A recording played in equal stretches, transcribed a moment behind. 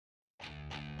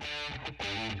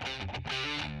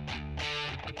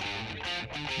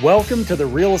Welcome to the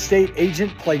Real Estate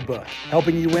Agent Playbook,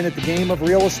 helping you win at the game of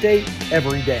real estate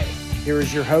every day. Here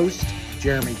is your host,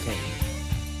 Jeremy Kane.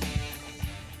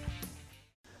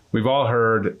 We've all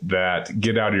heard that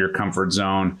get out of your comfort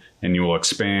zone and you will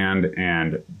expand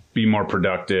and be more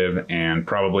productive and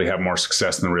probably have more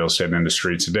success in the real estate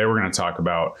industry. Today, we're going to talk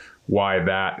about why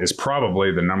that is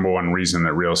probably the number one reason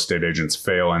that real estate agents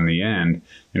fail in the end.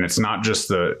 And it's not just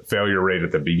the failure rate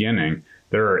at the beginning.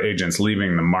 There are agents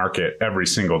leaving the market every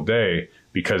single day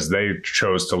because they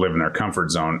chose to live in their comfort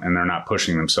zone and they're not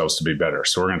pushing themselves to be better.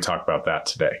 So we're going to talk about that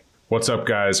today. What's up,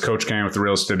 guys? Coach Kane with the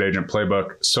Real Estate Agent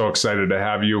Playbook. So excited to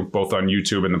have you both on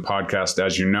YouTube and the podcast.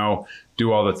 As you know,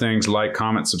 do all the things, like,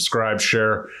 comment, subscribe,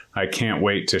 share. I can't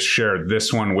wait to share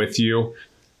this one with you.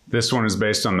 This one is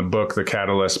based on the book, The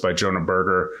Catalyst by Jonah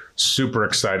Berger. Super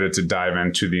excited to dive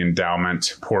into the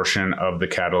endowment portion of The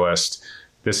Catalyst.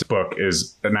 This book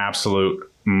is an absolute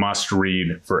must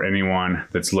read for anyone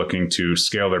that's looking to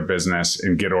scale their business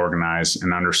and get organized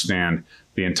and understand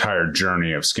the entire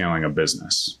journey of scaling a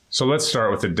business. So let's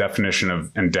start with the definition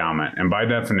of endowment. And by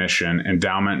definition,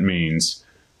 endowment means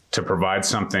to provide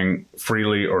something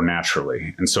freely or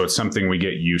naturally. And so it's something we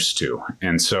get used to.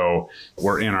 And so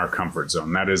we're in our comfort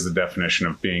zone. That is the definition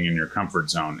of being in your comfort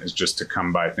zone, is just to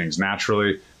come by things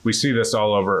naturally. We see this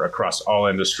all over across all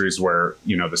industries where,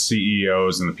 the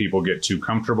CEOs and the people get too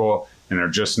comfortable and they're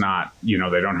just not, they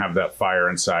don't have that fire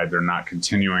inside. They're not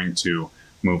continuing to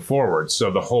move forward.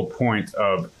 So the whole point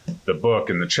of the book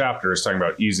and the chapter is talking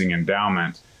about easing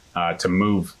endowment to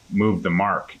move the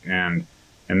mark. And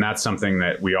that's something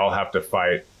that we all have to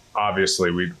fight.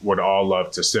 Obviously, we would all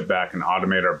love to sit back and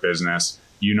automate our business.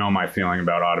 You know my feeling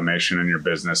about automation in your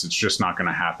business. It's just not going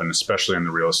to happen, especially in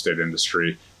the real estate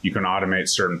industry. You can automate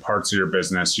certain parts of your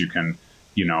business. You can,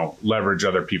 leverage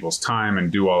other people's time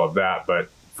and do all of that. But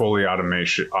fully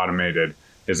automated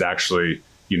is actually,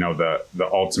 the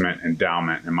ultimate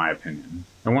endowment, in my opinion.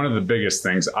 And one of the biggest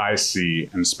things I see,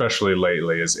 and especially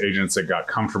lately, is agents that got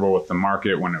comfortable with the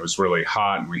market when it was really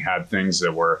hot and we had things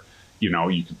that were,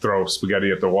 you could throw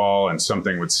spaghetti at the wall and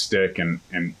something would stick, and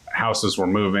houses were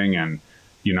moving and,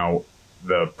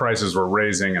 the prices were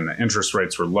raising and the interest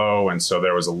rates were low. And so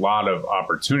there was a lot of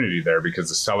opportunity there because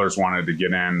the sellers wanted to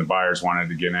get in, the buyers wanted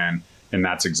to get in, and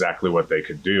that's exactly what they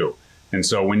could do. And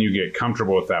so when you get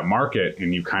comfortable with that market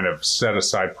and you kind of set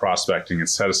aside prospecting and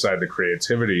set aside the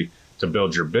creativity to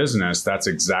build your business, that's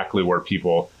exactly where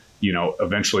people,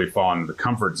 eventually fall into the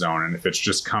comfort zone. And if it's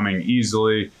just coming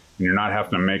easily and you're not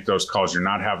having to make those calls, you're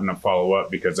not having to follow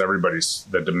up because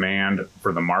the demand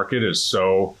for the market is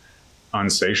so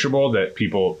unsatiable that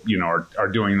people, are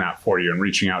doing that for you and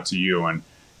reaching out to you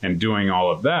and doing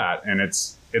all of that. And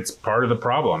it's part of the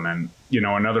problem. And,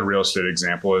 another real estate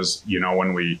example is,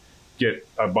 when we get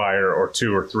a buyer or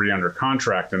two or three under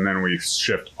contract, and then we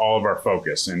shift all of our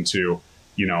focus into,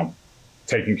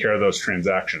 taking care of those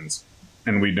transactions.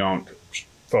 And we don't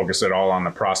focus at all on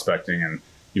the prospecting and,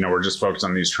 we're just focused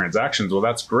on these transactions. Well,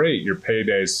 that's great. Your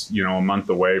payday's, a month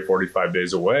away, 45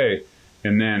 days away.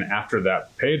 And then after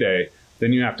that payday,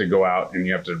 then you have to go out and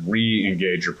you have to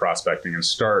re-engage your prospecting and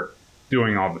start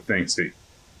doing all the things that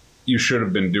you should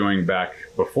have been doing back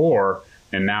before.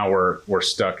 And now we're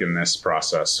stuck in this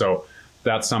process. So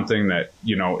that's something that,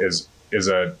 is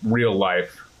a real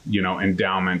life,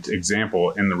 endowment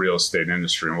example in the real estate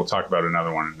industry. And we'll talk about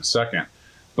another one in a second.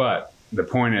 But the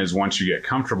point is, once you get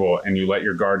comfortable and you let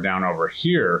your guard down over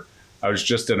here, I was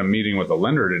just at a meeting with a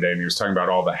lender today and he was talking about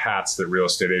all the hats that real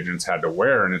estate agents had to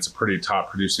wear. And it's a pretty top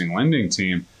producing lending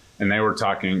team. And they were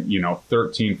talking,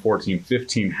 13, 14,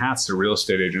 15 hats that real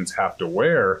estate agents have to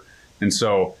wear. And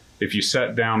so if you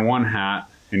set down one hat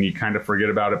and you kind of forget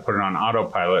about it, put it on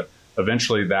autopilot,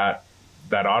 eventually that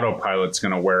autopilot's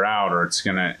going to wear out, or it's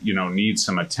going to, need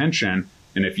some attention.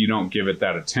 And if you don't give it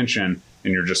that attention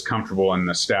and you're just comfortable in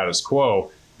the status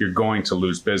quo, you're going to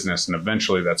lose business. And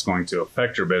eventually that's going to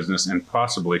affect your business and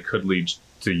possibly could lead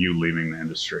to you leaving the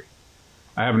industry.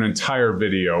 I have an entire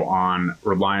video on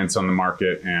reliance on the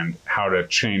market and how to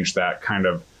change that kind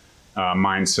of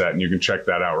mindset. And you can check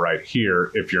that out right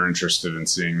here if you're interested in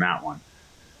seeing that one.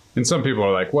 And some people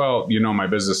are like, well, my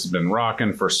business has been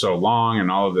rocking for so long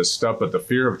and all of this stuff, but the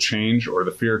fear of change or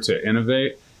the fear to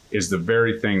innovate is the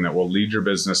very thing that will lead your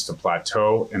business to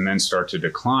plateau and then start to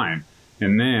decline.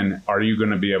 And then are you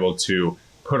going to be able to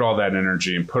put all that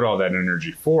energy and put all that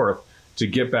energy forth to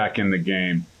get back in the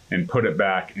game and put it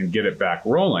back and get it back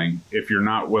rolling if you're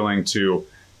not willing to,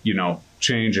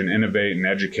 change and innovate and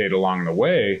educate along the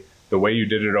way? The way you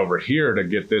did it over here to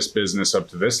get this business up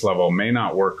to this level may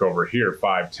not work over here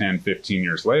 5, 10, 15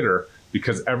 years later,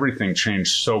 because everything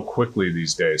changed so quickly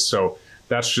these days. So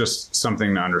that's just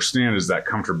something to understand, is that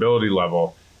comfortability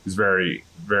level is very,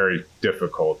 very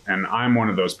difficult. And I'm one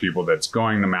of those people that's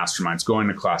going to masterminds, going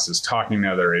to classes, talking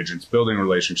to other agents, building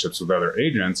relationships with other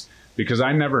agents, because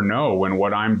I never know when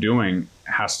what I'm doing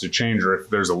has to change or if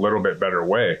there's a little bit better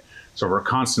way. So we're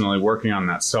constantly working on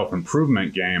that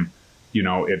self-improvement game.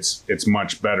 It's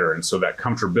much better. And so that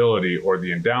comfortability or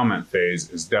the endowment phase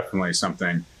is definitely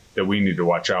something that we need to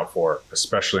watch out for,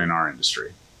 especially in our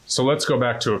industry. So let's go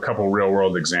back to a couple real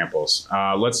world examples.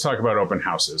 Let's talk about open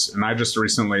houses. And I just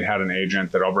recently had an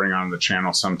agent that I'll bring on the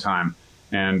channel sometime.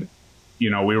 And, we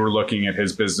were looking at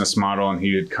his business model, and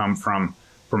he had come from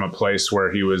a place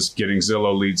where he was getting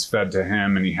Zillow leads fed to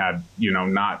him, and he had,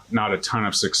 not a ton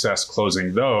of success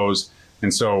closing those.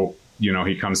 And so,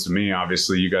 he comes to me.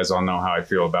 Obviously, you guys all know how I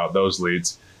feel about those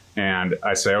leads. And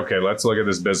I say, okay, let's look at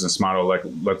this business model.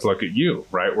 Let's look at you,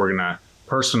 right? We're going to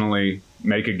personally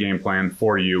make a game plan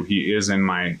for you. He is in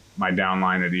my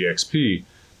downline at EXP,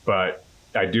 but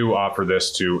I do offer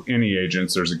this to any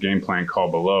agents. There's a game plan call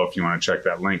below. If you want to check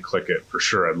that link, click it for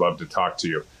sure. I'd love to talk to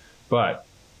you. But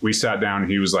we sat down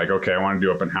and he was like, okay, I want to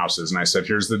do open houses. And I said,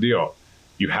 here's the deal.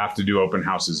 You have to do open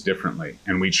houses differently.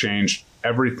 And we changed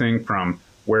everything from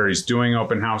where he's doing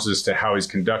open houses to how he's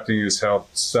conducting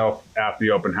himself at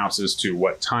the open houses to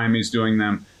what time he's doing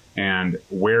them and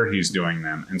where he's doing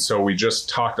them. And so we just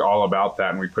talked all about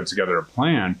that, and we put together a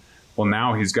plan. Well,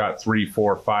 now he's got 3,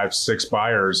 4, 5, 6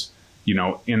 buyers,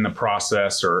 in the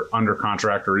process or under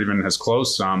contract, or even has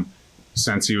closed some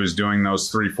since he was doing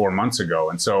those 3, 4 months ago.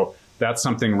 And so that's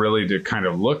something really to kind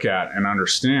of look at and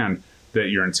understand, that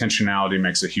your intentionality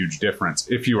makes a huge difference.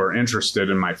 If you are interested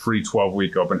in my free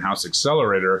 12-week open house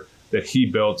accelerator that he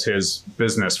built his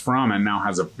business from, and now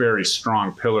has a very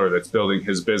strong pillar that's building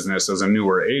his business as a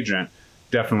newer agent,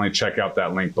 definitely check out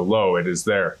that link below. It is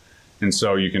there. And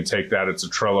so you can take that. It's a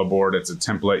Trello board. It's a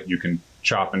template. You can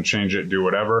chop and change it, do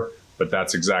whatever, but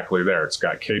that's exactly there. It's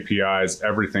got KPIs,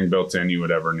 everything built in you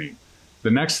would ever need. The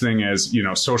next thing is,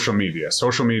 social media.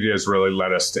 Social media has really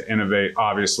led us to innovate,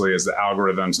 obviously, as the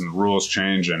algorithms and the rules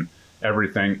change and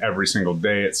everything every single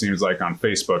day, it seems like, on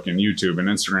Facebook and YouTube and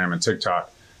Instagram and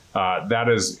TikTok. That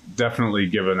has definitely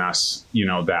given us,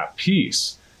 that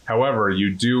piece. However,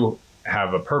 you do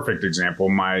have a perfect example.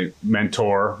 My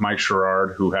mentor, Mike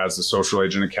Sherrard, who has the Social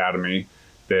Agent Academy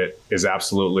that is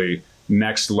absolutely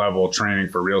next level training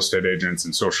for real estate agents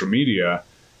and social media.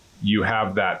 You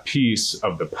have that piece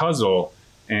of the puzzle,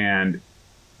 and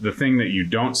the thing that you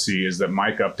don't see is that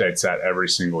Mike updates that every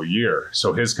single year.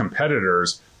 So his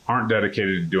competitors aren't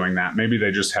dedicated to doing that. Maybe they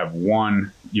just have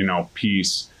one,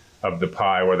 piece of the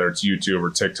pie, whether it's YouTube or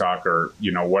TikTok or,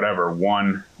 whatever,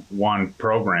 one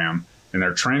program, and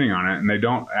they're training on it, and they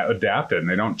don't adapt it and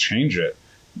they don't change it.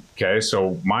 Okay.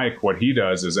 So Mike, what he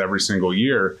does is every single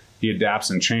year he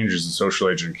adapts and changes the Social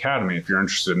Agent Academy. If you're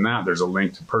interested in that, there's a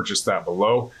link to purchase that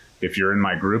below. If you're in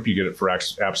my group, you get it for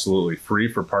absolutely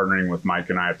free for partnering with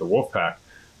Mike and I at the Wolfpack.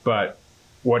 But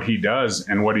what he does,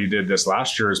 and what he did this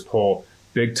last year, is pull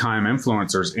big time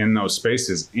influencers in those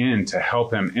spaces in to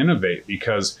help him innovate,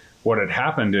 because what had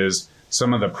happened is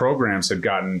some of the programs had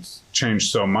gotten changed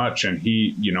so much, and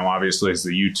he, obviously is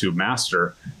the YouTube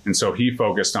master. And so he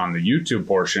focused on the YouTube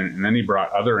portion, and then he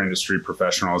brought other industry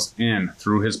professionals in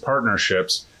through his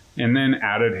partnerships, and then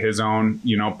added his own,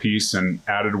 piece and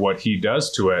added what he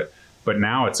does to it. But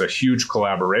now it's a huge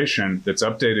collaboration that's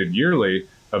updated yearly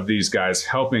of these guys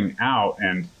helping out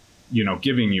and,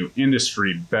 giving you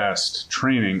industry best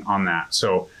training on that.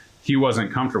 So he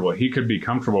wasn't comfortable. He could be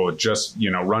comfortable with just,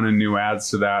 running new ads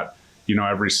to that,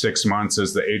 every 6 months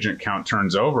as the agent count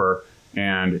turns over,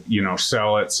 and,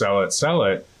 sell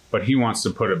it. But he wants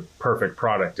to put a perfect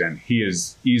product in. He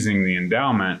is easing the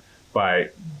endowment by,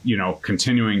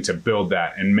 continuing to build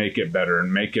that and make it better.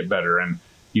 And,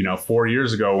 4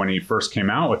 years ago when he first came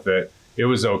out with it, it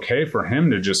was okay for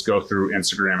him to just go through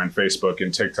Instagram and Facebook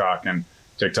and TikTok. And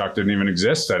TikTok didn't even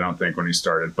exist, I don't think, when he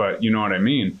started, but you know what I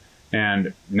mean?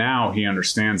 And now he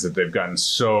understands that they've gotten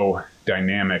so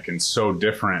dynamic and so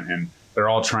different, and they're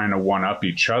all trying to one up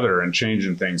each other and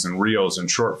changing things and reels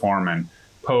and short form and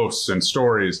posts and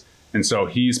stories. And so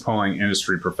he's pulling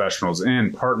industry professionals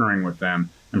in, partnering with them,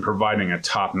 and providing a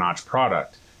top-notch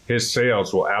product. His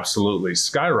sales will absolutely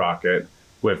skyrocket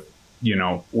with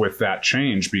that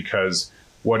change, because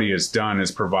what he has done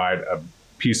is provide a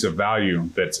piece of value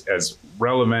that's as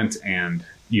relevant and,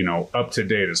 up to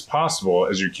date as possible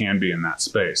as you can be in that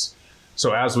space.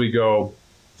 So as we go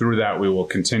through that, we will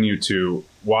continue to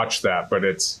watch that. But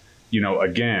it's,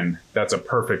 again, that's a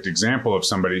perfect example of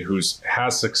somebody who's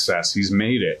has success. He's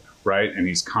made it, right? And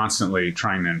he's constantly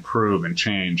trying to improve and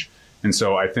change And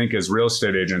so I think as real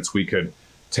estate agents, we could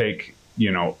take,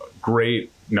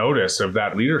 great notice of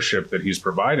that leadership that he's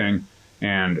providing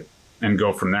and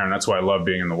go from there. And that's why I love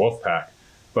being in the wolf pack.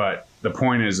 But the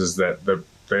point is that the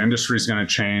industry is going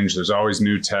to change. There's always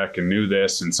new tech and new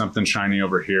this and something shiny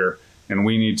over here. And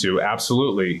we need to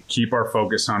absolutely keep our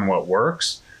focus on what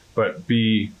works, but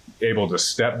be able to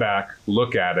step back,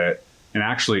 look at it, and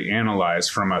actually analyze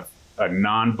from a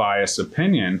non-biased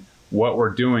opinion what we're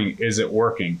doing. Is it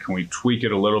working? Can we tweak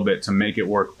it a little bit to make it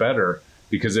work better?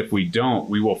 Because if we don't,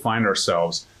 we will find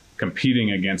ourselves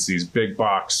competing against these big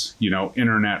box,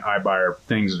 internet iBuyer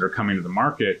things that are coming to the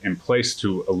market in place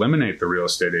to eliminate the real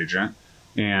estate agent.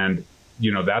 And,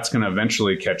 that's going to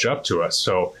eventually catch up to us.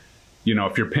 So,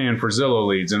 if you're paying for Zillow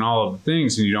leads and all of the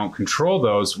things and you don't control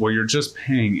those, well, you're just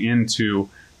paying into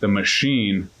the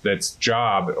machine that's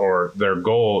job or their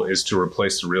goal is to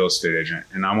replace the real estate agent.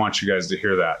 And I want you guys to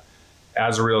hear that.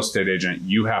 As a real estate agent,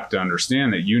 you have to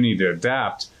understand that you need to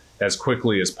adapt as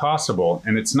quickly as possible.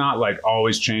 And it's not like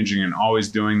always changing and always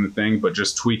doing the thing, but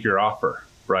just tweak your offer,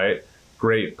 right?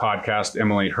 Great podcast,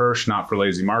 Emily Hirsch, Not for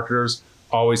Lazy Marketers,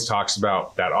 always talks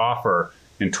about that offer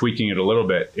and tweaking it a little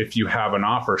bit. If you have an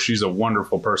offer, she's a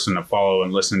wonderful person to follow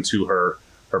and listen to her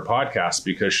podcast,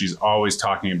 because she's always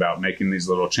talking about making these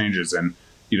little changes. And,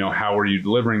 how are you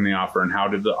delivering the offer and how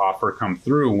did the offer come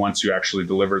through once you actually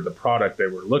delivered the product they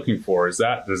were looking for? Does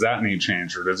that need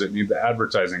change, or does it need the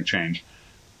advertising change?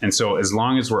 And so as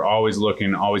long as we're always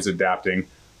looking, always adapting,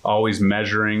 always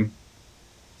measuring,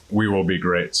 we will be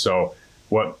great. So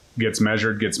what gets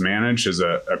measured gets managed is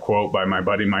a quote by my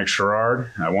buddy Mike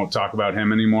Sherrard. I won't talk about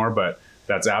him anymore, but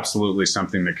that's absolutely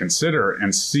something to consider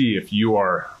and see if you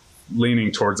are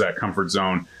leaning towards that comfort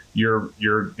zone.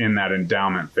 You're in that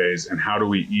endowment phase, and how do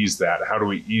we ease that? How do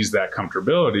we ease that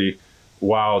comfortability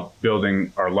while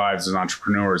building our lives as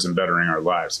entrepreneurs and bettering our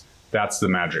lives? That's the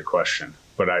magic question.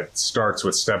 But it starts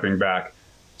with stepping back,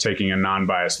 taking a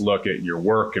non-biased look at your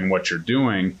work and what you're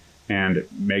doing, and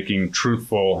making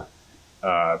truthful,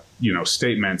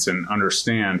 statements, and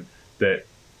understand that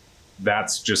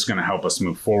that's just going to help us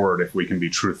move forward if we can be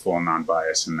truthful and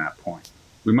non-biased in that point.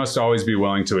 We must always be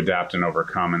willing to adapt and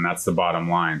overcome, and that's the bottom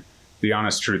line. The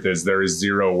honest truth is there is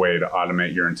zero way to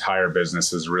automate your entire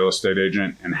business as a real estate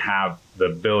agent and have the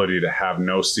ability to have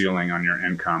no ceiling on your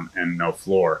income and no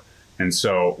floor. And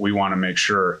so we want to make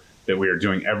sure that we are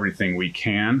doing everything we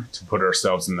can to put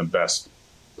ourselves in the best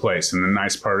place. And the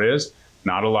nice part is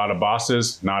not a lot of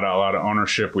bosses, not a lot of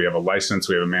ownership. We have a license,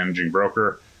 we have a managing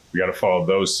broker. We got to follow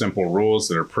those simple rules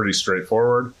that are pretty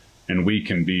straightforward, and we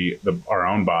can be our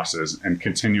own bosses and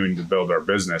continuing to build our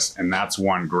business. And that's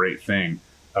one great thing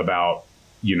about,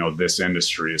 this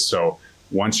industry. So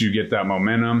once you get that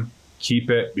momentum, keep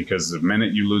it, because the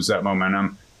minute you lose that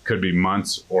momentum, could be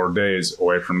months or days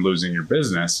away from losing your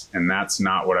business. And that's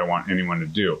not what I want anyone to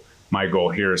do. My goal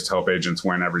here is to help agents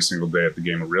win every single day at the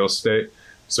game of real estate.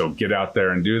 So get out there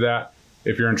and do that.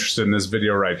 If you're interested in this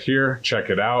video right here, check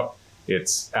it out.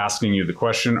 It's asking you the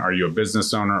question, are you a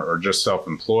business owner or just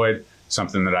self-employed?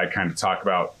 Something that I kind of talk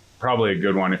about, probably a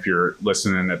good one if you're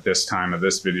listening at this time of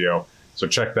this video. So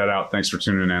check that out. Thanks for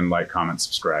tuning in. Like, comment,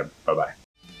 subscribe. Bye-bye.